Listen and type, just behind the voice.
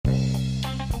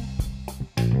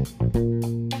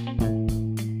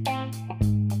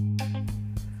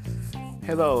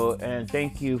Hello, and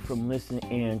thank you for listening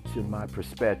in to my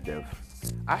perspective.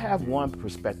 I have one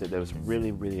perspective that was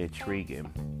really, really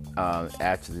intriguing.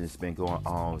 Actually, it's been going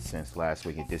on since last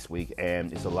week and this week,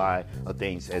 and it's a lot of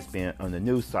things that's been on the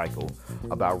news cycle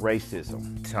about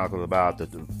racism, talking about the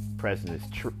president's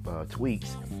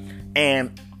tweets,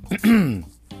 and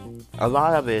a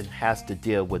lot of it has to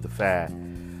deal with the fact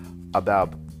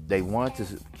about they want to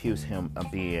accuse him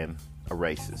of being a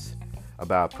racist,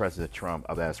 about President Trump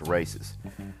of as a racist.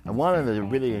 And one of the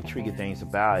really intriguing things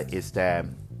about it is that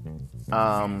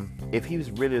if he was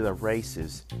really a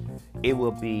racist, it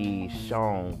will be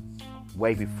shown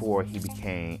way before he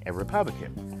became a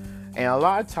Republican. And a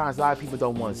lot of times, a lot of people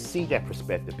don't want to see that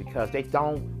perspective because they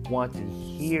don't want to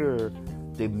hear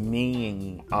the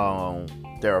meaning,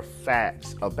 their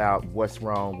facts about what's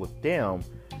wrong with them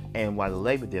and why they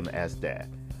label them as that.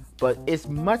 But it's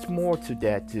much more to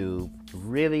that to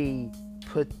really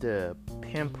put the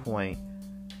pinpoint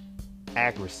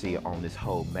accuracy on this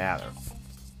whole matter.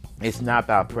 It's not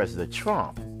about President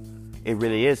Trump. It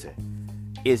really isn't.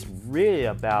 It's really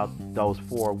about those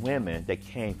four women that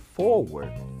came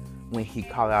forward when he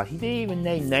called out. He didn't even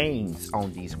name names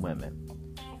on these women.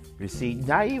 You see,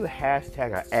 not even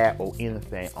hashtag or at or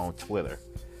anything on Twitter.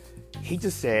 He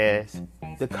just says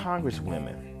the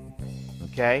congresswomen.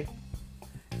 Okay?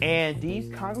 And these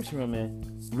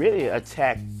congresswomen really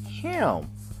attacked him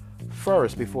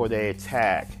first before they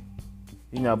attacked,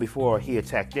 before he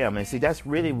attacked them. And see, that's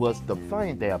really what's the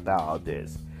funny thing about all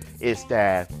this, is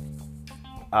that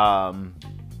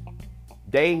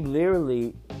they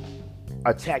literally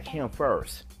attacked him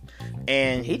first.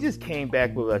 And he just came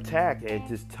back with an attack and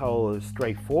just told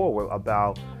straightforward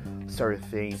about certain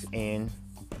things, and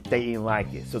they didn't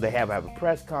like it. So they have a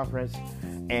press conference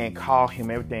and call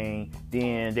him everything.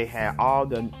 Then they had all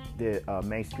the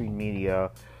mainstream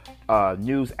media,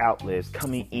 news outlets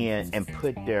coming in and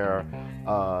put their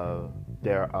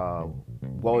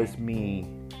woe is me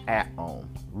at on.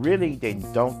 Really, they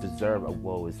don't deserve a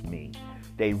woe is me.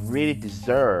 They really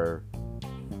deserve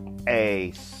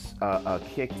a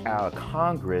kick out of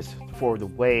Congress for the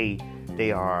way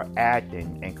they are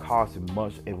acting and causing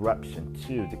much eruption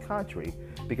to the country,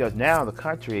 because now the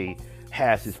country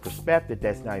has this perspective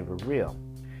that's not even real.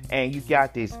 And you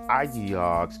got these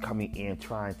ideologues coming in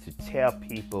trying to tell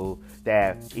people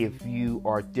that if you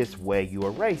are this way, you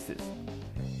are racist.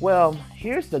 Well,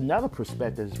 here's another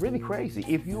perspective. It's really crazy.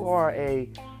 If you are a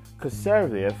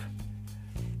conservative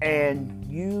and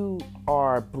you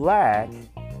are black,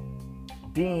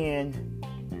 then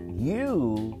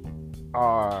you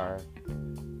are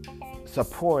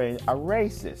supporting a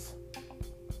racist.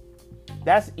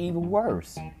 That's even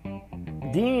worse.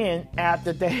 Then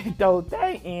after they throw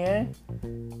that in,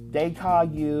 they call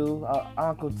you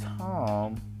Uncle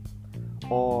Tom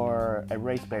or a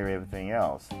race baiter and everything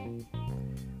else.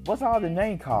 What's all the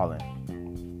name calling?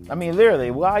 I mean,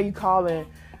 literally, why are you calling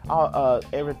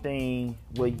everything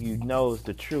what you know is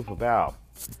the truth about?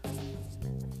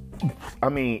 I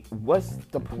mean, what's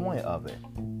the point of it?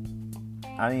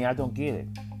 I mean, I don't get it.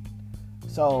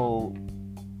 So,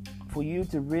 for you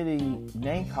to really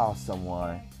name call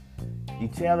someone, you're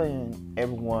telling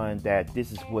everyone that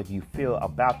this is what you feel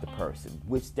about the person,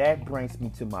 which that brings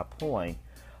me to my point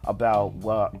about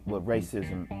what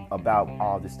racism, about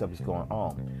all this stuff is going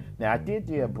on. Now, I did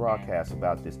do a broadcast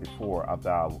about this before,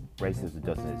 about racism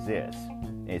doesn't exist.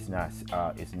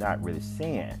 It's not really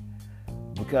sin,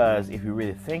 because if you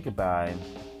really think about it,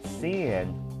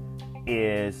 sin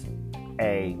is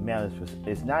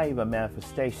it's not even a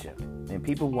manifestation. And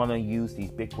people want to use these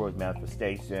big words,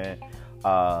 manifestation,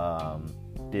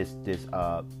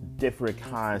 different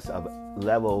kinds of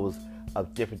levels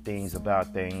of different things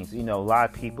about things. A lot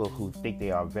of people who think they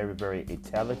are very, very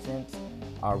intelligent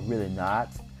are really not.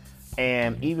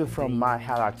 And even from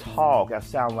how I talk, I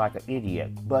sound like an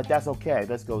idiot. But that's okay.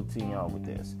 Let's go continue on with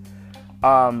this.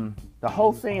 The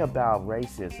whole thing about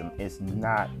racism is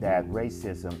not that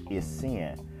racism is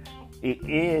sin. It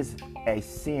is a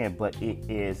sin, but it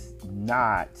is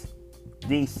not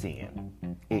the sin.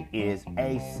 It is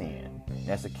a sin.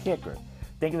 That's a kicker.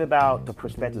 Thinking about the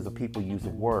perspectives of people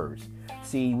using words.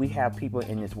 See, we have people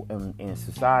in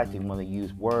society want to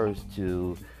use words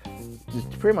to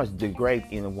just pretty much degrade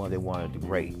anyone they want to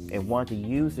degrade, and want to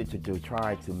use it to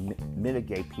try to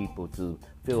mitigate people to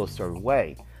feel a certain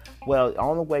way. Well, the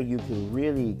only way you can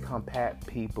really combat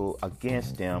people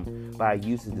against them by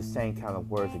using the same kind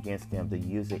of words against them, to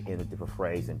use it in a different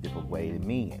phrase and different way to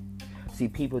mean it. See,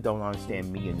 people don't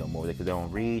understand meaning no more because they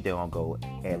don't read, they don't go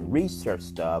and research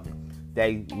stuff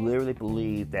They literally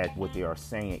believe that what they are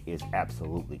saying is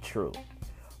absolutely true.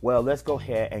 Well, let's go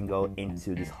ahead and go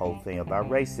into this whole thing about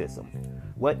racism.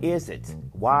 What is it?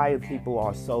 Why people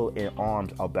are so in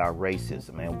arms about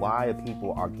racism, and why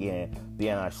people are getting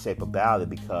being out of shape about it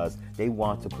because they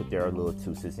want to put their little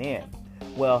two cents in.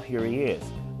 Well, here he is.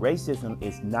 Racism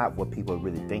is not what people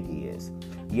really think it is.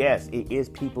 Yes, it is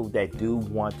people that do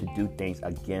want to do things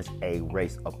against a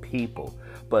race of people.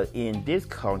 But in this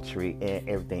country and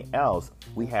everything else,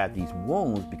 we have these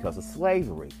wounds because of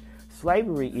slavery.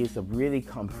 Slavery is a really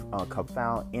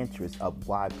confound interest of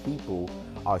why people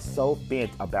are so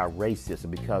bent about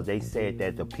racism, because they said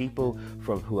that the people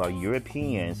who are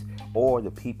Europeans or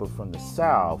the people from the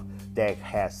South that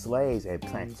had slaves and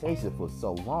plantations for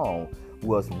so long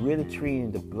was really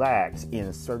treating the blacks in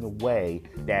a certain way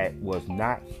that was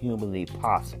not humanly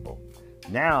possible.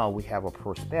 Now we have a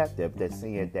perspective that's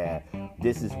saying that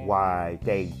this is why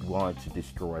they want to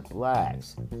destroy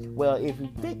blacks. Well, if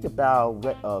you think about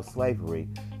slavery,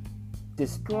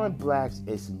 destroying blacks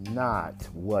is not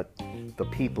what the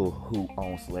people who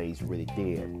own slaves really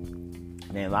did.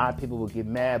 And a lot of people will get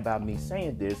mad about me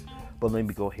saying this, but let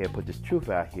me go ahead and put this truth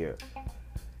out here.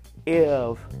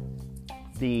 If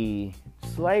the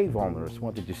slave owners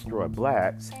want to destroy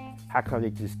blacks, how come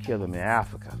they just kill them in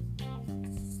Africa?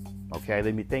 Okay,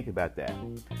 let me think about that.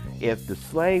 If the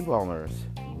slave owners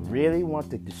really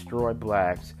want to destroy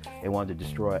blacks and want to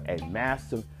destroy a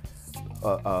massive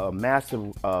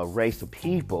race of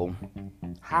people,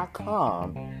 how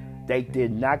come they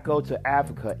did not go to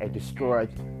Africa and destroy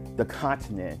the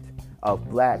continent of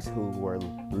blacks who were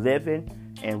living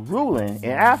and ruling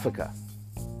in Africa?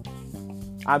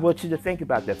 I want you to think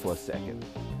about that for a second.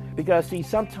 Because, see,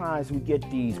 sometimes we get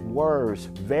these words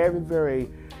very, very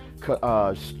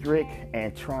strict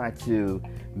and trying to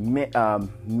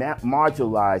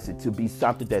marginalize it to be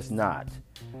something that's not.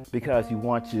 Because you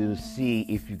want to see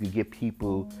if you could get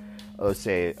people,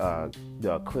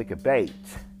 clickbait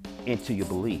into your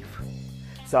belief.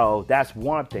 So that's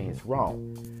one thing that's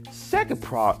wrong. Second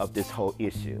part of this whole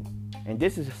issue, and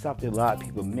this is something a lot of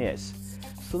people miss.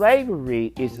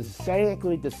 Slavery is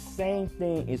exactly the same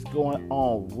thing is going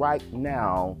on right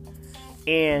now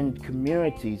in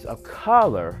communities of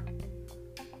color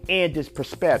in this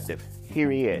perspective. Here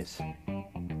he is.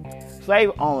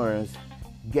 Slave owners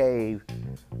gave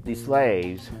the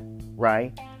slaves,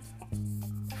 right,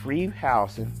 free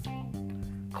housing,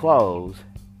 clothes,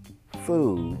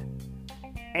 food,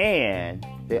 and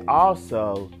they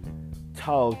also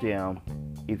told them,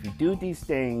 if you do these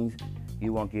things,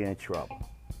 you won't get in trouble.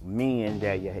 Meaning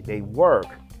that they work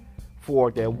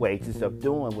for their wages of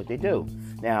doing what they do.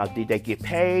 Now, did they get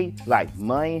paid like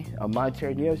money or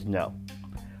monetary units? No.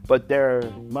 But their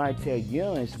monetary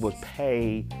units was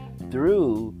paid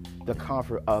through the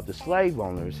comfort of the slave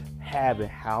owners having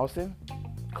housing,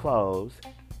 clothes,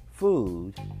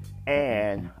 food,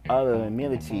 and other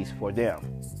amenities for them.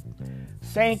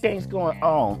 Same thing's going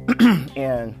on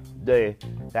in the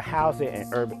housing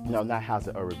and urban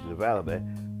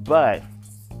development, but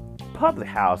public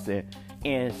housing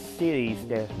in cities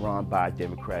that's run by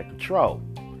Democratic control.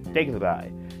 Thinking about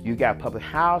it, you got public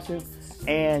housing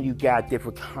and you got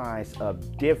different kinds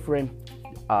of different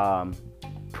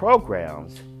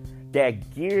programs that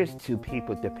gears to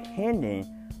people depending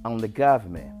on the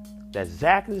government. That's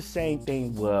exactly the same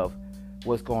thing with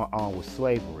what's going on with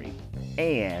slavery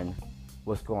and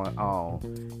what's going on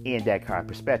in that kind of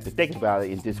perspective. Think about it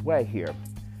in this way here.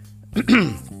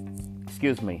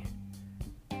 Excuse me.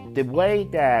 The way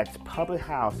that public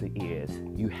housing is,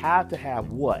 you have to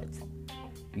have what?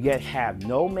 You got to have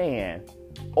no man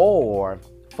or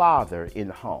father in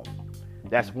the home.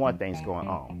 That's one thing's going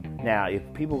on. Now, if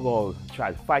people go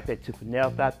try to fight that tooth and nail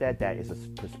about that, that is a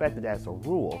perspective, that's a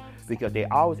rule, because they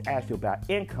always ask you about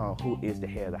income, who is the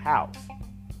head of the house.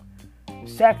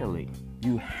 Secondly,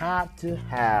 you have to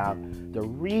have the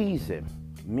reason,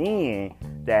 meaning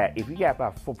that if you got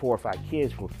about 4 or 5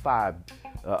 kids for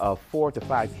 4 to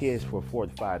 5 kids for 4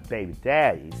 to 5 baby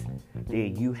daddies,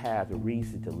 then you have the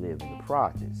reason to live in the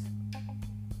projects.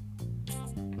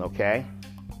 Okay?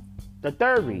 The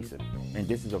third reason, and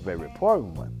this is a very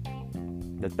important one,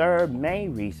 the third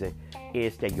main reason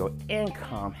is that your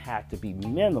income has to be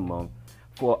minimum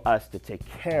for us to take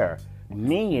care,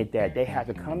 meaning that they have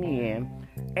to come in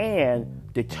and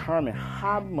determine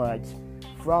how much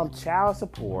from child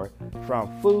support,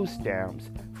 from food stamps,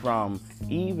 from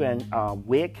even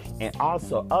WIC, and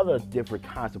also other different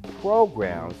kinds of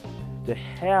programs to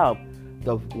help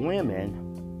the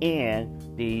women in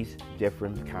these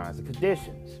different kinds of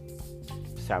conditions.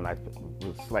 Sound like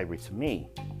slavery to me.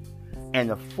 And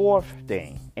the fourth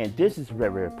thing, and this is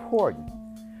very important,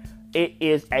 It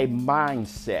is a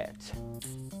mindset.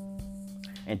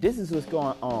 And this is what's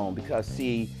going on because,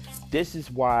 see, this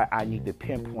is why I need to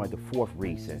pinpoint the fourth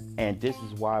reason. And this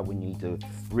is why we need to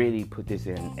really put this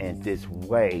in this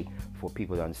way for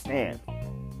people to understand.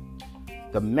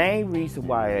 The main reason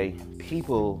why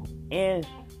people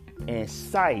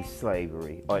incite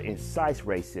slavery or incite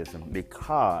racism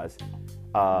because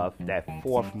of that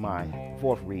fourth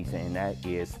reason, and that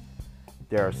is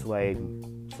their slavery,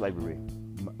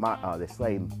 the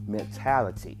slave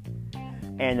mentality.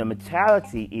 And the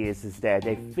mentality is that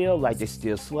they feel like they're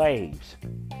still slaves.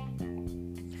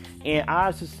 In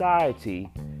our society,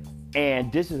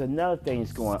 and this is another thing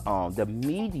that's going on, the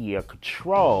media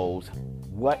controls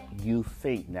what you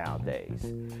think nowadays.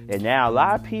 And now a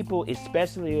lot of people,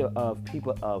 especially of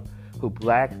people of who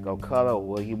black or color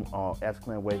or even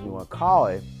African, whatever you want to call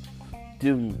it,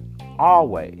 do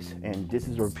always, and this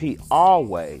is a repeat,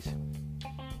 always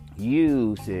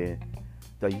using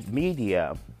the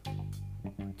media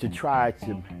to try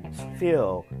to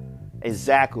feel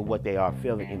exactly what they are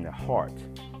feeling in their heart.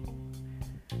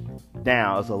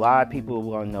 Now, there's a lot of people who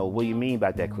want to know, what do you mean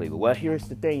by that, Cleveland? Well, here's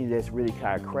the thing that's really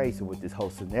kind of crazy with this whole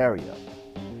scenario.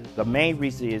 The main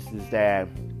reason is that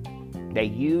they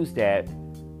use that,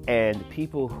 and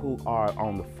people who are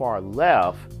on the far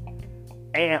left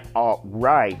and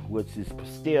alt-right, which is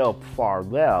still far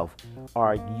left,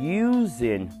 are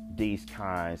using these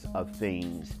kinds of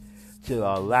things to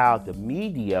allow the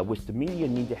media, which the media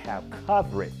need to have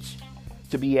coverage,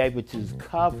 to be able to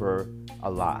cover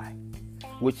a lie,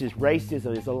 which is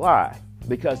racism is a lie.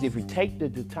 Because if you take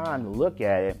the time to look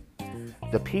at it,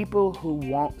 the people who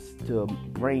want to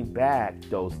bring back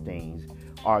those things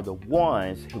are the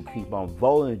ones who keep on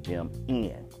voting them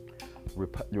in.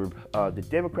 The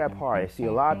Democrat Party, see,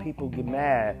 a lot of people get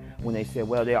mad when they say,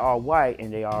 well, they're all white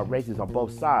and they are racist on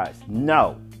both sides.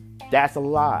 No, that's a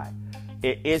lie.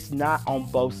 It's not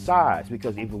on both sides,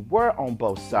 because if it were on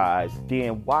both sides,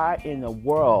 then why in the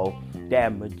world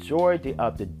that majority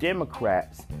of the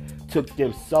Democrats took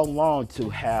them so long to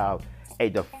have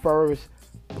the first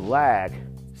black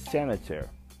senator?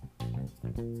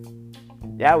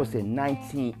 That was in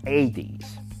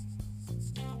 1980s.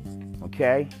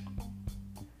 Okay?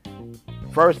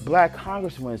 First black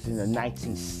congressman was in the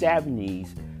 1970s,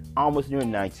 almost near the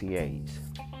 1980s.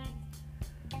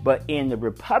 But in the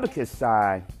Republican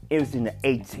side, it was in the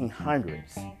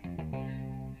 1800s. A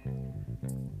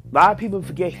lot of people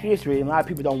forget history, and a lot of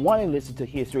people don't want to listen to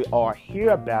history or hear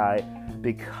about it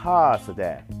because of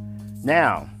that.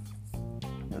 Now,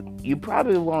 you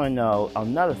probably want to know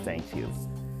another thing too.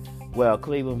 Well,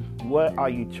 Cleveland, what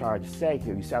are you trying to say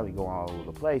here? You sound like going all over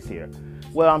the place here.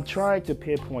 Well, I'm trying to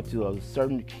pinpoint to a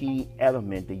certain key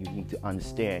element that you need to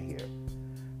understand here.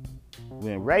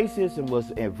 When racism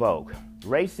was invoked,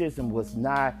 racism was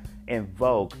not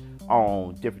invoked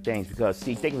on different things because,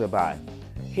 see, think about it.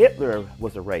 Hitler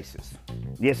was a racist.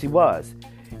 Yes, he was.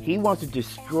 He wanted to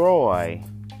destroy,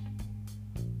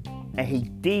 and he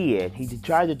did. He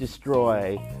tried to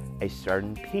destroy a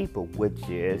certain people, which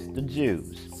is the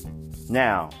Jews.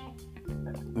 Now,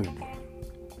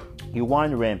 you're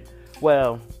wondering,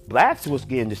 well, blacks was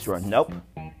getting destroyed. Nope.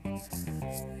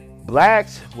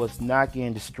 Blacks was not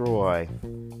getting destroyed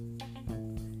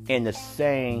in the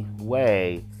same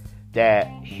way that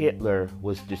Hitler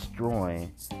was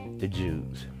destroying the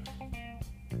Jews.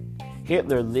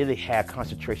 Hitler literally had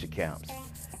concentration camps.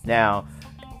 Now,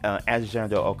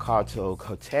 Alexander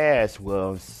Ocasio-Cortez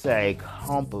will say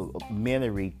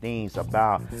complimentary things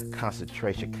about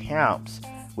concentration camps,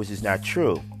 which is not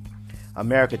true.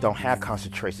 America don't have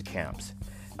concentration camps.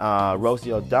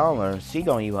 Rosie O'Donnell, she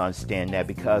don't even understand that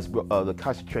because the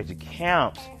concentration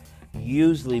camps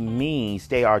usually means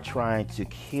they are trying to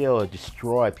kill or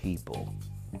destroy people.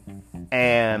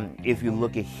 And if you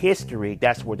look at history,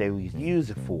 that's what they was used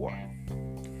it for.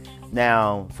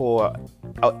 Now, for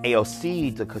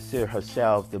AOC to consider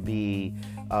herself to be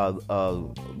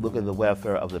look at the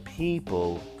welfare of the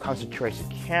people, concentration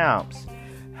camps,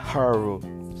 her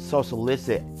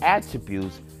socialistic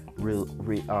attributes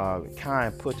kind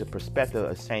of puts a perspective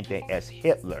of the same thing as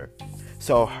Hitler.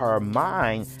 So her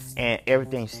mind and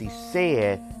everything she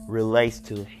said relates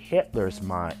to Hitler's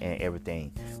mind and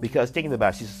everything. Because thinking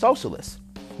about it, she's a socialist.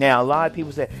 Now, a lot of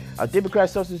people say, Democrat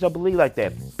socialists don't believe like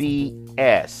that.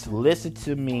 BS. Listen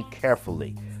to me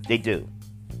carefully. They do.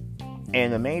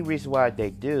 And the main reason why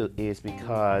they do is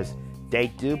because they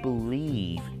do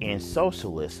believe in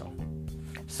socialism.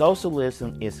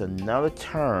 Socialism is another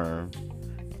term,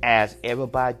 as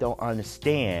everybody don't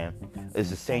understand, is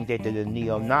the same thing that the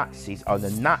neo-Nazis or the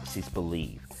Nazis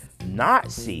believe.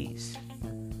 Nazis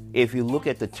If you look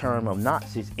at the term of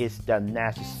Nazis, it's the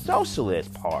National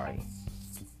Socialist Party.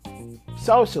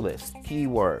 Socialist,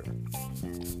 keyword.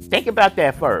 Think about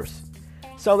that first.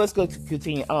 So let's go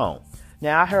continue on.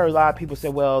 Now, I heard a lot of people say,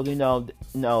 well,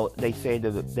 no, they say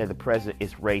that the president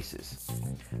is racist.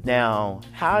 Now,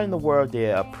 how in the world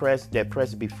did that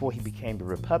president, before he became a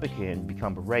Republican,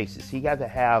 become a racist? He got to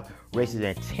have racist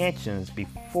intentions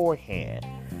beforehand.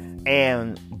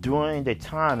 And during the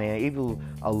time, and even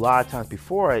a lot of times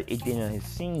before it didn't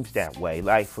seem that way.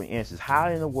 Like, for instance, how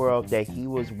in the world that he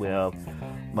was with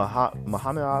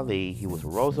Muhammad Ali, he was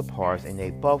Rosa Parks, and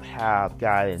they both have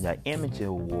gotten the Image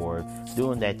Award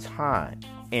during that time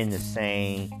in the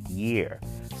same year.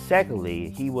 Secondly,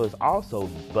 he was also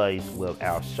buddies with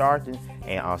Al Sharpton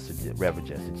and also Reverend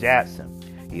Jesse Jackson.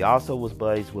 He also was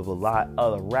buddies with a lot of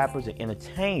other rappers and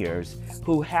entertainers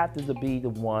who happened to be the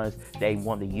ones they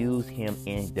want to use him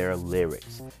in their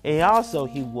lyrics. And also,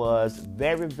 he was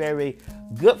very, very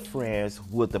good friends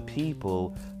with the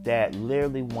people that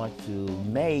literally want to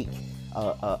make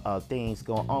things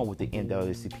going on with the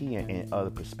NAACP and other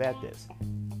perspectives.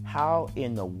 How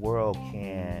in the world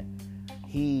can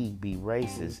he be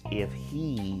racist if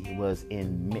he was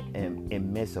in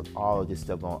midst of all of this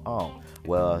stuff going on?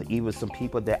 Well, even some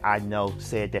people that I know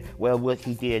said that, well, what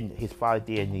his father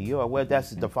did in New York, well,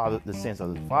 that's the sense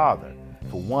of his father,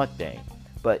 for one thing.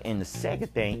 But and the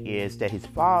second thing is that his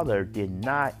father did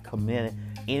not commit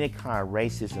any kind of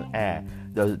racism act.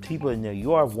 The people in New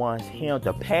York want him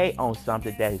to pay on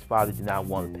something that his father did not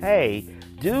want to pay,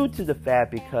 due to the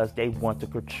fact because they want to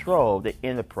control the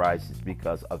enterprises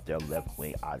because of their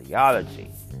left-wing ideology.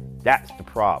 That's the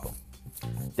problem.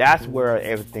 That's where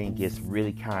everything gets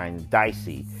really kind of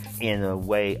dicey in a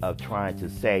way of trying to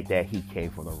say that he came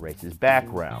from a racist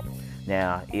background.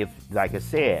 Now, if, like I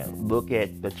said, look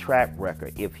at the track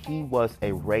record. If he was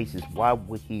a racist, why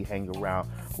would he hang around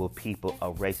with people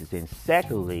of races? And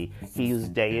secondly, he was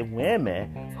dating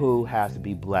women who has to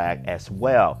be black as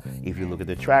well. If you look at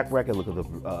the track record, look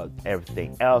at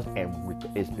everything else, and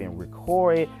it's been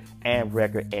recorded and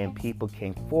record, and people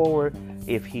came forward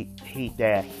if he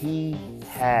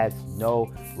has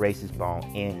no racist bone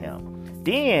in him.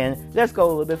 Then let's go a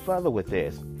little bit further with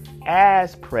this.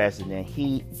 As president,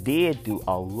 he did do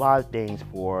a lot of things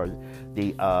for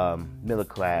the middle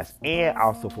class and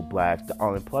also for blacks, the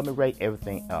unemployment rate,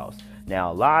 everything else.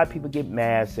 Now, a lot of people get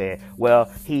mad saying,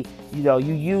 well, you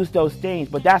use those things,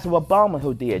 but that's what Obama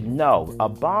who did. No,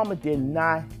 Obama did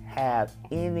not have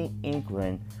any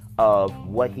inkling of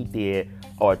what he did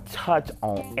or touch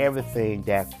on everything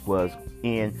that was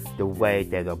in the way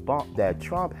that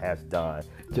Trump has done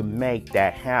to make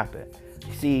that happen.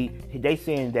 See, they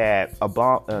saying that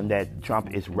that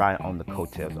Trump is right on the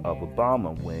coattails of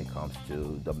Obama when it comes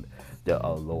to the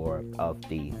allure of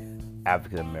the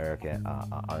African American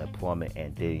unemployment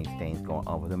and things going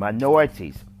on with the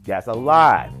minorities. That's a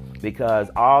lie, because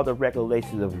all the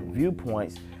regulations of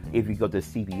viewpoints, if you go to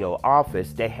the CBO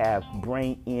office, they have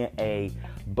bring in a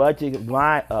budget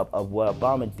line up of what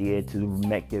Obama did to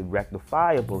make it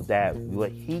rectifiable that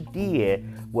what he did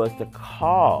was the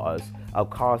cause of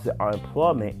causing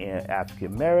unemployment in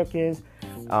African Americans,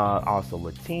 also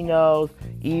Latinos,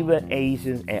 even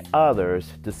Asians and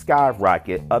others to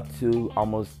skyrocket up to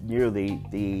almost nearly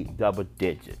the double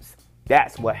digits.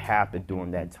 That's what happened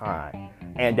during that time.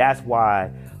 And that's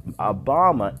why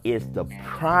Obama is the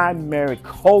primary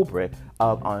culprit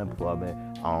of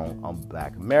unemployment on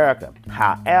Black America.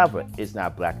 However, it's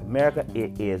not Black America,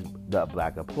 it is the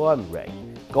Black employment rate.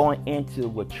 Going into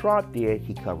what Trump did,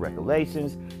 he cut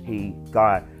regulations, he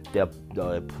got the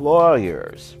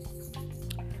employers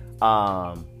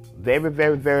very,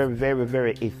 very, very, very,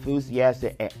 very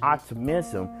enthusiastic and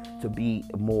optimism to be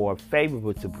more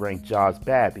favorable to bring jobs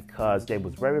back, because they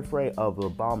was very afraid of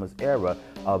Obama's era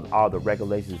of all the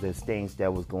regulations and things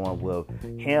that was going with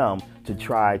him to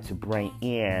try to bring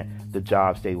in the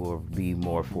jobs. They will be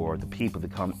more for the people to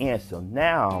come in. So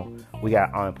now we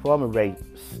got unemployment rates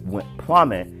went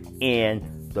plummet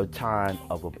in the time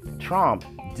of Trump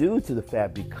due to the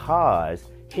fact because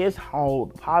his whole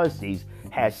policies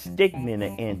has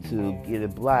stigmatized into giving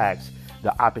blacks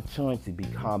the opportunity to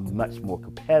become much more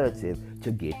competitive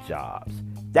to get jobs.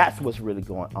 That's what's really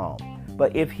going on.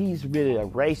 But if he's really a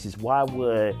racist, why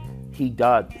would he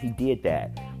did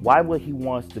that? Why would he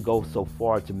want to go so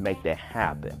far to make that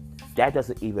happen? That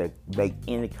doesn't even make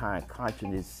any kind of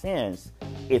conscious sense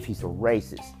if he's a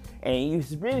racist. And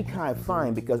it's really kind of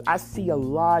funny because I see a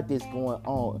lot of this going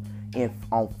on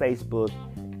on Facebook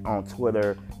on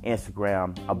Twitter,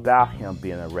 Instagram about him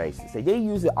being a racist. They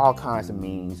use all kinds of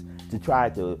means to try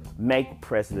to make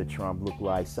President Trump look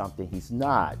like something he's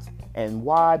not. And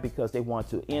why? Because they want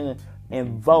to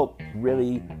invoke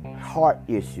really hard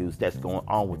issues that's going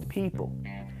on with the people.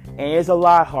 And there's a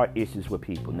lot of hard issues with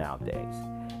people nowadays.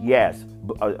 Yes,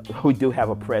 we do have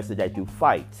a president that do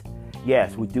fight.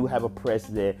 Yes, we do have a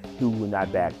president who will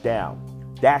not back down.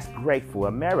 That's great for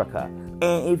America.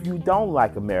 And if you don't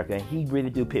like America, and he really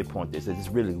do pinpoint this, it's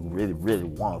really, really, really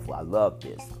wonderful. I love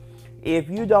this. If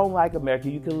you don't like America,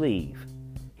 you can leave.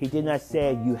 He did not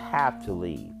say you have to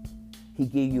leave. He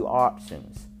gave you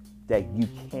options that you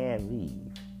can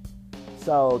leave.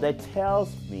 So that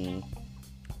tells me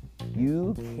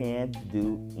you can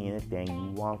do anything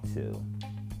you want to.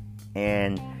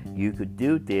 And you could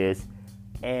do this,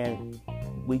 and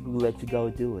we can let you go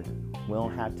do it. We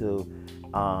don't have to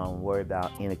worry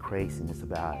about any craziness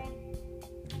about it.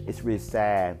 It's really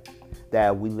sad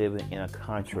that we live in a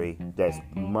country that's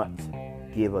much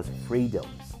give us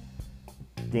freedoms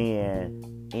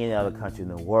than any other country in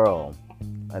the world.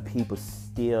 People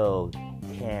still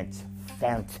can't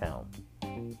fathom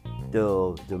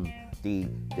their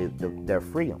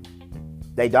freedom.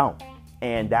 They don't,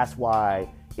 and that's why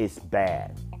it's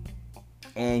bad.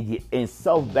 And it's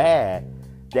so bad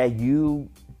that you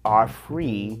are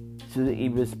free to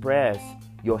even express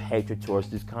your hatred towards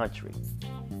this country.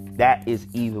 That is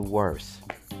even worse.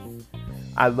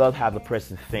 I love how the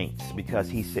president thinks, because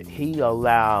he said he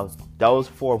allowed those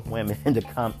 4 women to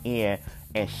come in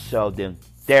and show them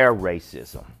their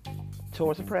racism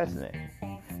towards the president,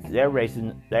 their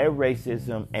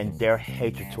racism and their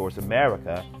hatred towards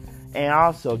America, and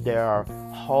also their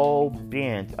whole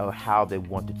bent of how they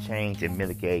want to change and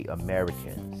mitigate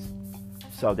Americans.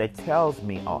 So that tells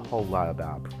me a whole lot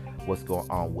about what's going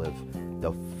on with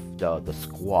the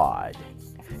squad.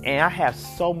 And I have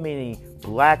so many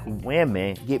black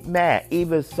women get mad,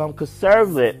 even some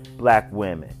conservative black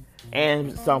women,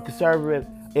 and some conservative,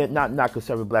 not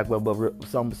conservative black women, but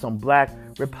some black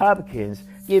Republicans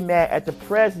get mad at the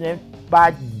president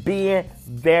by being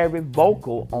very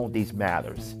vocal on these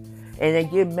matters. And they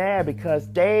get mad because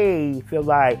they feel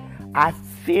like, I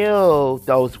feel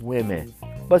those women.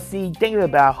 But see, thinking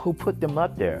about who put them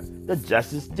up there, the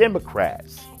Justice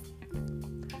Democrats.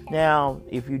 Now,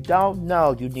 if you don't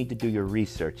know, you need to do your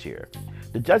research here.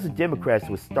 The Justice Democrats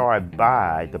was started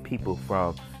by the people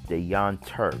from the Young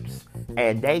Turks.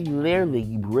 And they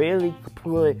literally really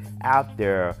put out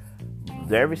there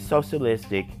very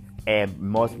socialistic and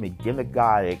mostly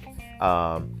demagogic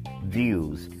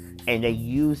views. And they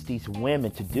use these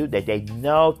women to do that. They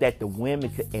know that the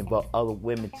women could invoke other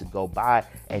women to go by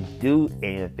and do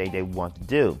anything they want to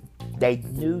do. They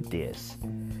knew this.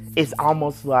 It's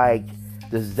almost like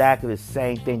exactly the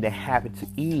same thing that happened to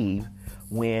Eve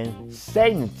when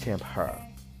Satan tempted her.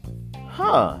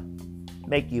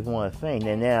 Make you want to think.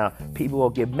 And now people will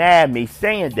get mad at me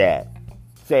saying that.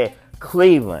 Say,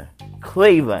 Cleveland,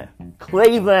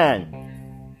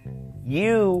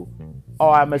 you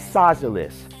are a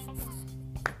misogynist.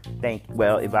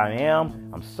 Well, if I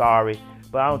am, I'm sorry,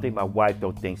 but I don't think my wife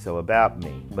don't think so about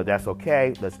me. But that's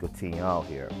okay. Let's continue on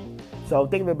here. So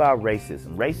thinking about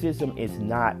racism. Racism is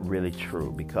not really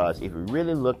true, because if you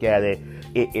really look at it,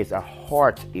 it is a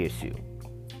heart issue.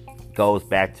 Goes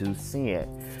back to sin.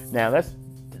 Now let's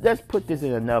put this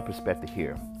in another perspective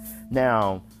here.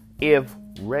 Now, if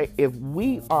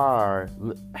we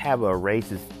have a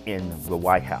racist in the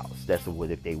White House, that's what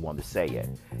if they want to say it.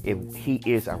 If he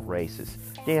is a racist,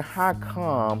 then how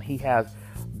come he has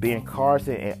Ben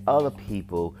Carson and other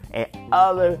people and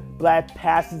other black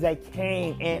pastors that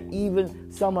came, and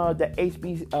even some of the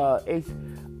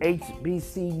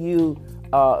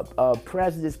HBCU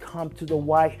presidents come to the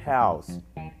White House,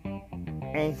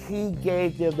 and he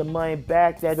gave them the money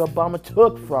back that Obama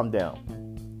took from them?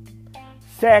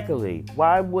 Secondly,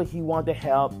 why would he want to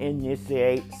help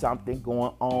initiate something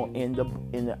going on in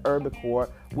the urban core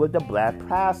with the black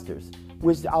pastors,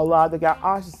 which a lot of them got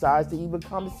ostracized to even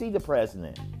come to see the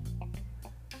president?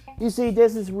 You see,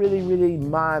 this is really, really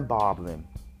mind-boggling.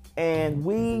 And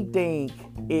we think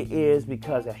it is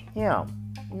because of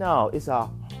him. No, it's a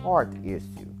heart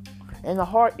issue. And the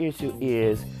heart issue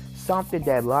is something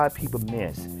that a lot of people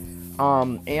miss.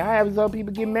 And I have some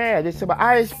people get mad. They say, but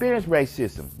I experienced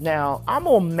racism. Now, I'm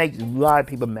going to make a lot of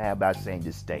people mad by saying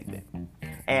this statement.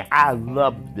 And I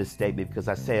love this statement because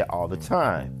I say it all the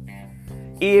time.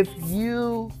 If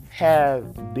you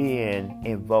have been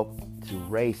invoked to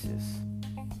racism,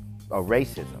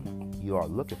 you are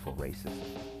looking for racism.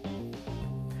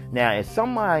 Now, if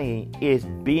somebody is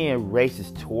being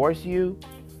racist towards you,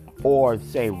 or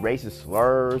say racist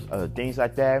slurs or things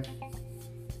like that,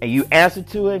 and you answer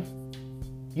to it,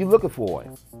 you're looking for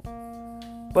it.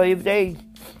 But if they,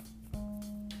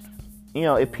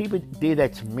 if people did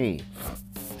that to me,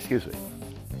 excuse me,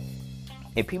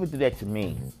 if people do that to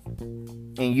me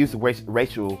and use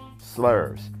racial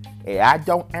slurs, and I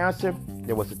don't answer,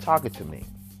 there was a talking to me.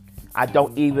 I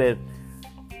don't even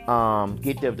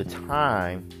give them the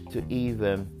time to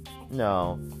even,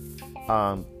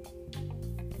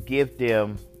 give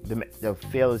them the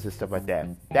feelings and stuff like that.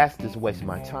 That's just wasting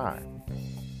my time.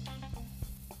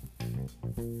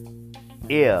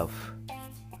 If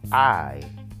I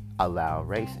allow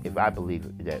race, if I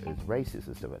believe that it's racist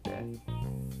and stuff like that,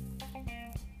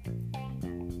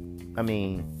 I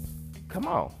mean, come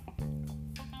on.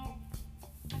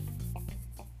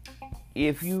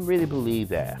 If you really believe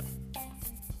that,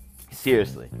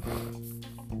 seriously,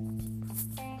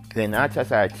 then 9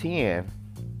 times out of 10,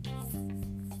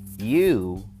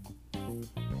 you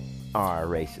are a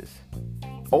racist.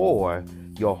 Or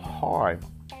your heart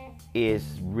is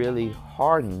really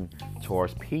hardened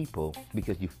towards people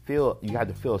because you have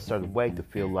to feel a certain way to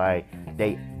feel like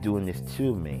they doing this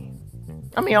to me.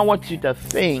 I mean, I want you to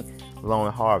think long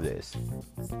and hard this.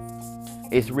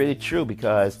 It's really true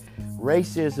because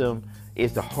racism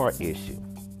is the heart issue.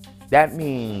 That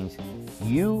means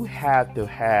you have to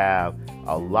have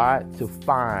a lot to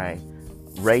find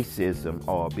racism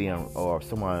or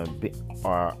someone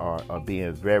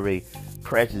being very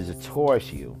prejudiced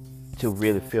towards you to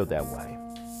really feel that way.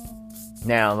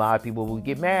 Now, a lot of people will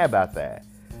get mad about that.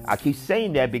 I keep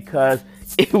saying that because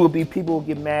it will be people who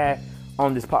get mad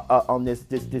on this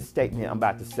statement I'm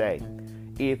about to say.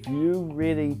 If you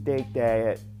really think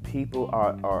that people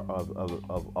are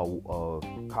of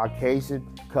Caucasian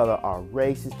color are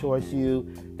racist towards you,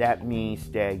 that means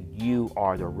that you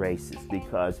are the racist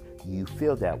because you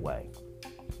feel that way.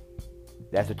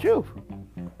 That's the truth.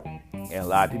 And a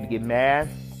lot of people get mad.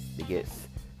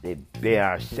 They bend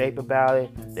out of shape about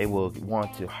it. They will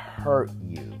want to hurt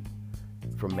you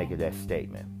for making that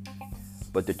statement.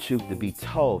 But the truth to be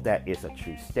told, that is a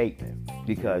true statement.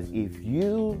 Because if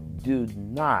you do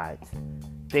not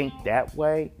think that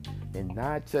way, then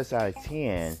 9 times out of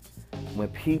 10, when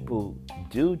people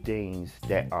do things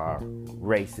that are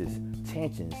racist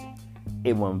tensions,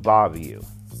 it won't bother you.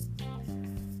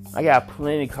 I got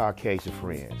plenty of Caucasian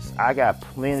friends. I got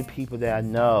plenty of people that I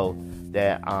know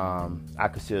that I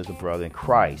consider as a brother in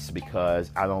Christ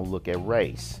because I don't look at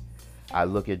race. I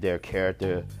look at their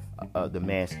character, the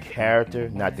man's character,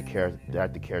 not the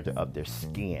character of their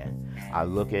skin. I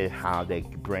look at how they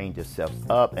bring themselves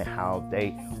up and how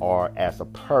they are as a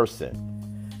person.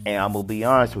 And I'm gonna be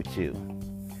honest with you,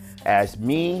 as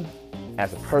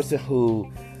a person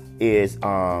who is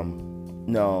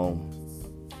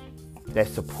that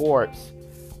supports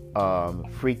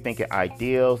free thinking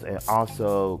ideals and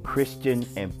also Christian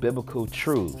and biblical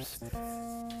truths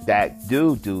that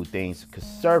do things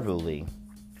conservatively.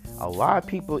 A lot of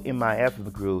people in my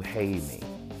ethnic group hate me.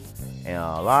 And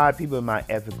a lot of people in my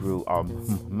ethnic group are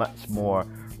much more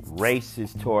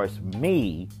racist towards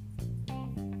me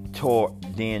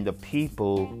than the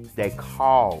people they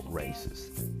call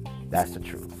racist. That's the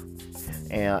truth.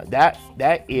 And that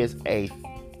is a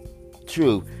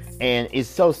truth. And it's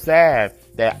so sad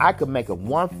that I could make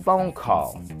one phone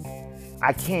call.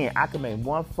 I could make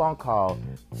one phone call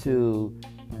to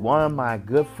one of my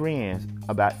good friends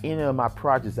about any of my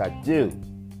projects I do.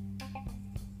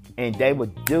 And they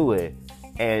would do it,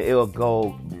 and it'll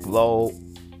go blow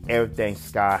everything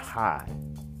sky high.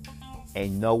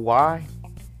 And you know why?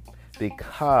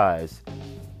 Because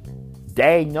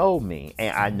they know me,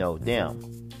 and I know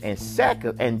them. And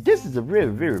second, and this is a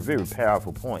really, very, very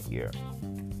powerful point here.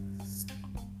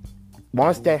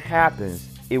 Once that happens,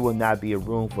 it will not be a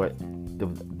room for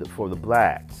the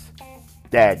blacks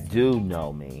that do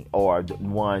know me, or the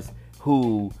ones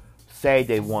who say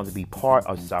they want to be part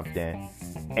of something,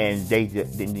 and they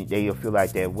feel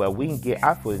like that. Well, we can get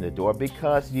our foot in the door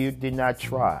because you did not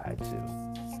try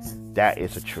to. That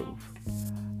is the truth.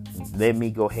 Let me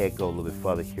go ahead and go a little bit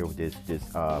further here with this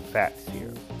facts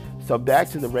here. So back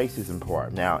to the racism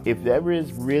part. Now, if there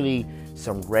is really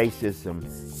some racism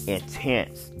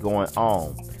intense going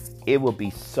on, it will be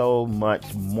so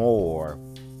much more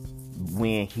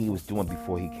when he was doing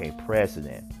before he became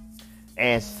president.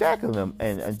 And second,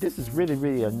 and this is really,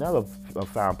 really another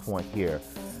found point here.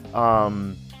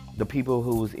 The people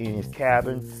who was in his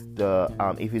cabin,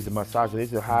 if he's a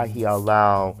misogynist, how he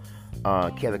allowed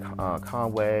Kelly Ann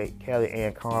Conway,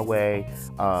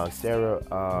 Sarah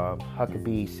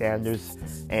Huckabee Sanders,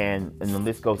 and the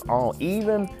list goes on.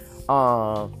 Even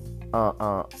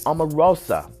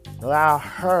Omarosa, allow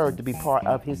her to be part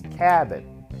of his cabinet.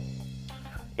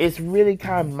 It's really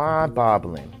kind of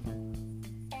mind-boggling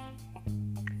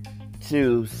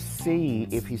to see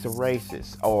if he's a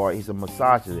racist or he's a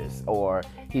misogynist or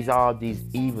he's all these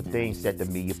evil things that the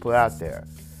media put out there.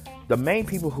 The main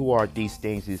people who are these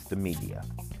things is the media.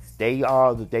 They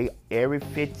every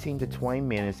 15 to 20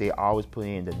 minutes they always put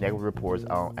in the negative reports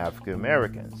on African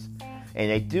Americans, and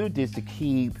they do this to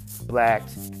keep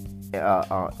blacks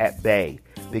at bay,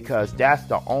 because that's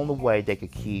the only way they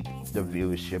could keep the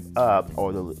viewership up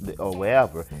or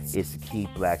whatever, is to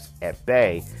keep blacks at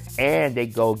bay. And they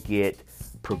go get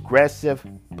progressive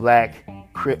black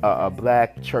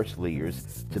church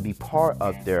leaders to be part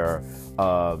of their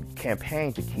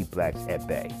campaign to keep blacks at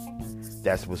bay.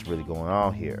 That's what's really going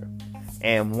on here.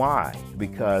 And why?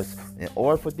 Because in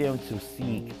order for them to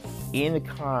seek any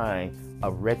kind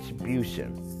of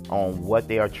retribution on what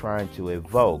they are trying to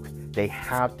evoke, they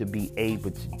have to be able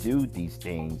to do these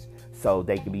things so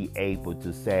they can be able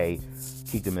to say,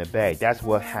 keep them at bay. That's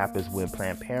what happens when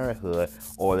Planned Parenthood,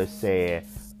 or let's say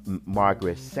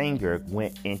Margaret Sanger,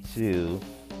 went into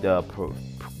the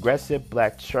progressive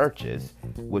black churches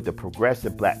with the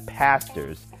progressive black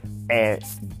pastors and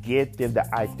give them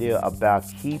the idea about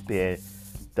keeping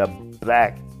the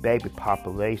black baby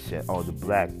population or the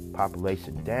black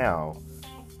population down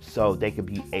so they could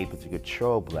be able to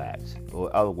control blacks, or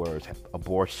in other words,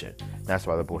 abortion. That's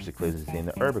why the abortion clinic is in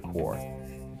the urban core.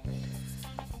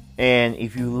 And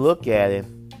if you look at it,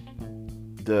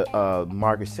 the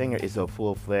Margaret Sanger is a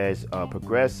full-fledged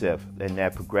progressive, and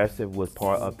that progressive was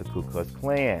part of the Ku Klux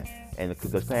Klan. And the Ku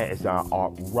Klux Klan is not an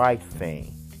alt-right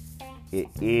thing. It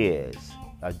is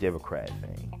a Democrat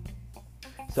thing.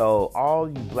 So all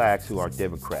you blacks who are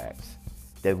Democrats,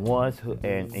 the ones who,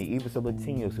 and even some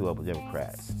Latinos who are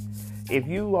Democrats, if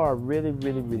you are really,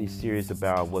 really, really serious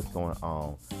about what's going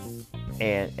on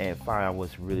and find out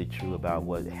what's really true about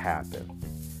what happened,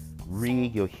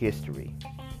 read your history.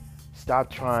 Stop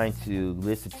trying to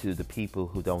listen to the people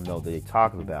who don't know that they're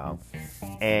talking about.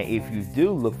 And if you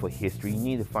do look for history, you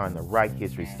need to find the right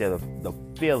history instead of the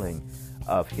feeling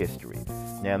of history.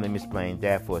 Now, let me explain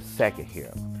that for a second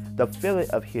here. The feeling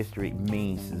of history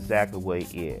means exactly what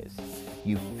it is.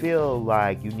 You feel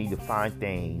like you need to find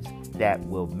things that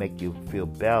will make you feel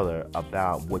better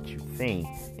about what you think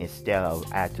instead of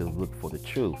actually look for the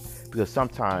truth. Because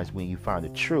sometimes when you find the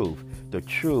truth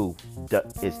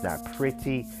is not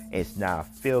pretty, it's not a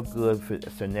feel-good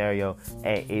scenario,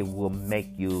 and it will make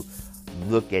you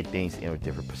look at things in a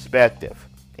different perspective.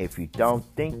 If you don't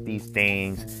think these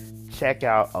things, check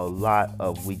out a lot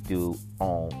of we do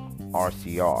on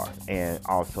RCR and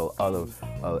also other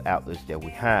outlets that we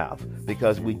have,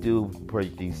 because we do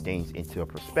break these things into a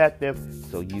perspective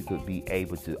so you could be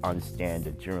able to understand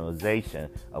the generalization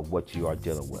of what you are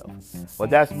dealing with. Well,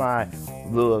 that's my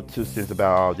little 2 cents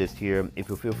about all this here. If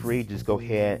you feel free, just go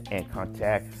ahead and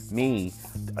contact me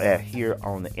here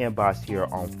on the inbox here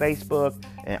on Facebook.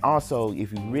 And also,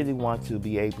 if you really want to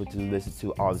be able to listen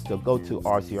to all this stuff, go to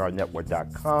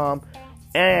rcrnetwork.com.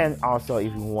 And also,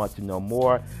 if you want to know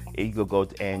more, you can go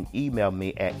and email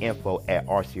me at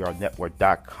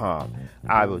info@rcrnetwork.com.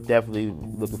 I will definitely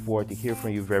looking forward to hearing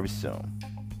from you very soon.